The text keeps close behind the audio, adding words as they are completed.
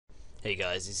Hey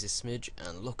guys, this is Smidge,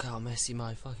 and look how messy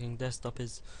my fucking desktop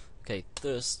is. Okay,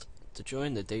 first, to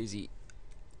join the DayZ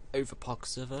OVERPOCH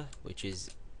server, which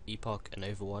is Epoch and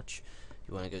Overwatch,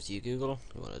 you want to go to your Google,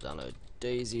 you want to download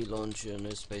DayZLauncher, no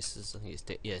spaces, I think it's,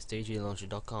 it's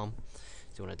DayZLauncher.com.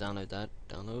 So you want to download that,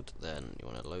 then you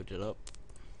want to load it up.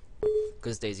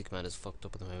 Because DayZCommander is fucked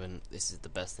up at the moment, this is the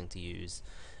best thing to use.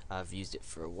 I've used it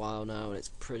for a while now, and it's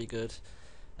pretty good.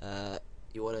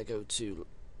 You want to go to,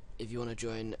 if you want to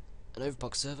join an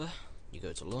Overpoch server, you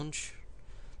go to launch,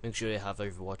 make sure you have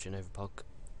Overwatch and Overpoch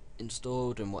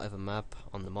installed and whatever map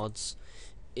on the mods.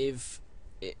 If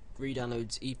it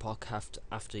re-downloads Epoch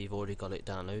after you've already got it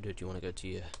downloaded, you want to go to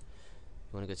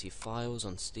your files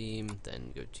on Steam,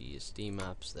 then go to your Steam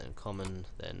apps, then Common,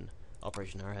 then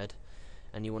Operation Arrowhead,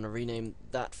 and you want to rename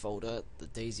that folder, the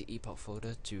DayZ Epoch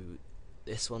folder, to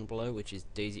this one below, which is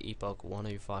DayZ Epoch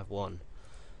 1051.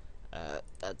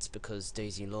 That's because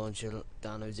DayZLauncher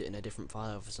downloads it in a different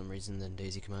file for some reason than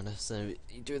DayZCommander. So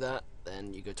you do that,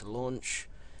 then you go to launch.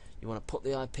 You want to put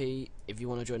the IP. If you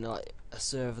want to join like a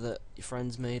server that your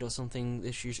friends made or something,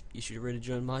 you should really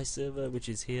join my server, which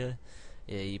is here.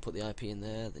 Yeah, you put the IP in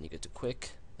there, then you go to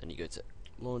quick, then you go to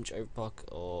launch Overpoch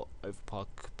or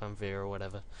Overpoch Panvir or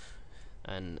whatever,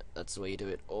 and that's the way you do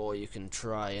it. Or you can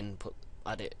try and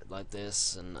add it like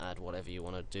this and add whatever you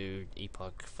want to do,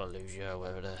 Epoch, Fallujah,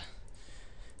 whatever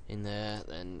in there,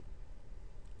 then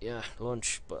yeah,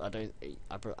 launch. But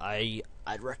I'd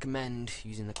recommend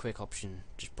using the quick option.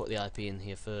 Just put the IP in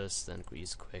here first, then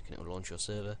use quick, and it will launch your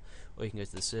server. Or you can go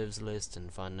to the servers list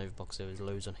and find an Overpoch servers,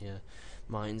 loads on here.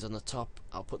 Mine's on the top.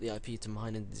 I'll put the IP to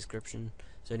mine in the description.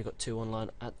 It's only got 2 online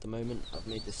at the moment. I've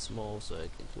made this small so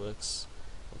it works.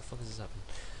 What the fuck has this happened?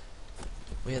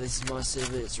 Well, yeah, this is my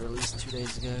server. It's released 2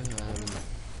 days ago.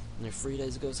 No, 3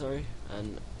 days ago, sorry.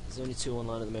 And there's only 2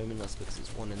 online at the moment. That's because it's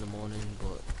 1 in the morning.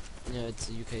 But yeah, it's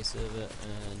a UK server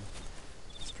and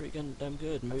it's pretty damn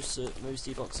good. Most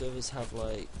Epoch servers have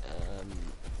like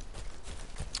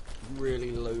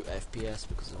really low FPS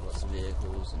because of lots of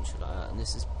vehicles and shit like that. And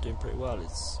this is doing pretty well.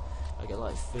 I get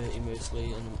like 30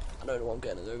 mostly, and I don't know what I'm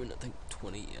getting at the moment. I think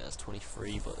 20. Yeah, it's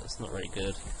 23, but it's not very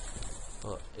good.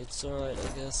 But it's alright,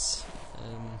 I guess.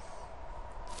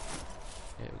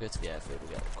 Yeah, we go to the airfield, we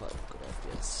get quite a good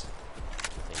FPS,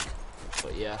 I think.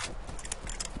 But yeah,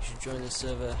 you should join the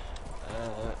server.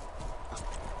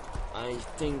 I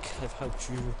think I've helped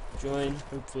you join,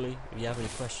 hopefully. If you have any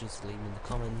questions, leave them in the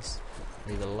comments.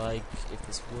 Leave a like if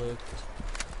this worked.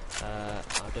 I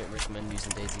don't recommend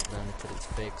using DayZCommander until it's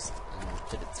fixed, and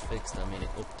until it's fixed I mean it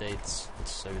updates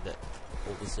so that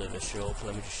all the servers show up.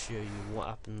 Let me just show you what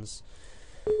happens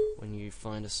when you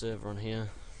find a server on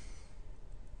here.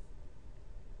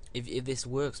 If this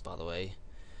works, by the way,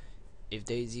 if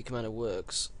DayZCommander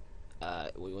works,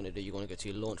 what you want to do, you want to go to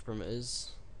your launch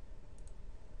parameters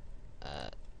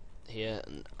here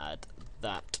and add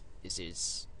that. You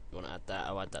want to add that.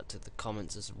 I'll add that to the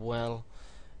comments as well.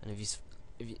 And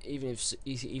even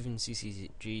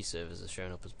CCG servers are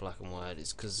showing up as black and white,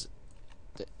 it's because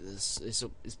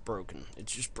it's broken.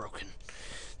 It's just broken.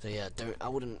 So yeah, I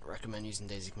wouldn't recommend using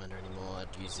DayZCommander anymore.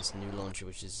 I'd use this new launcher,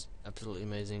 which is absolutely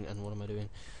amazing. And what am I doing?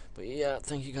 But yeah,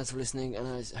 thank you guys for listening, and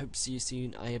I hope to see you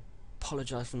soon. I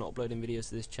apologise for not uploading videos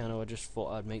to this channel. I just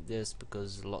thought I'd make this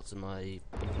because lots of my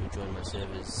people who join my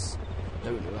servers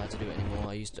don't know how to do it anymore.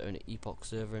 I used to own an Epoch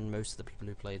server, and most of the people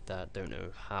who played that don't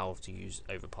know how to use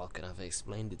Overpoch, and I've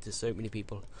explained it to so many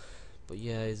people. But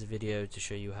yeah, here's a video to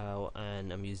show you how,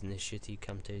 and I'm using this shitty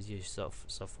Camtasia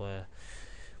software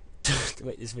to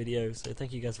make this video. So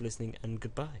thank you guys for listening, and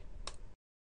goodbye.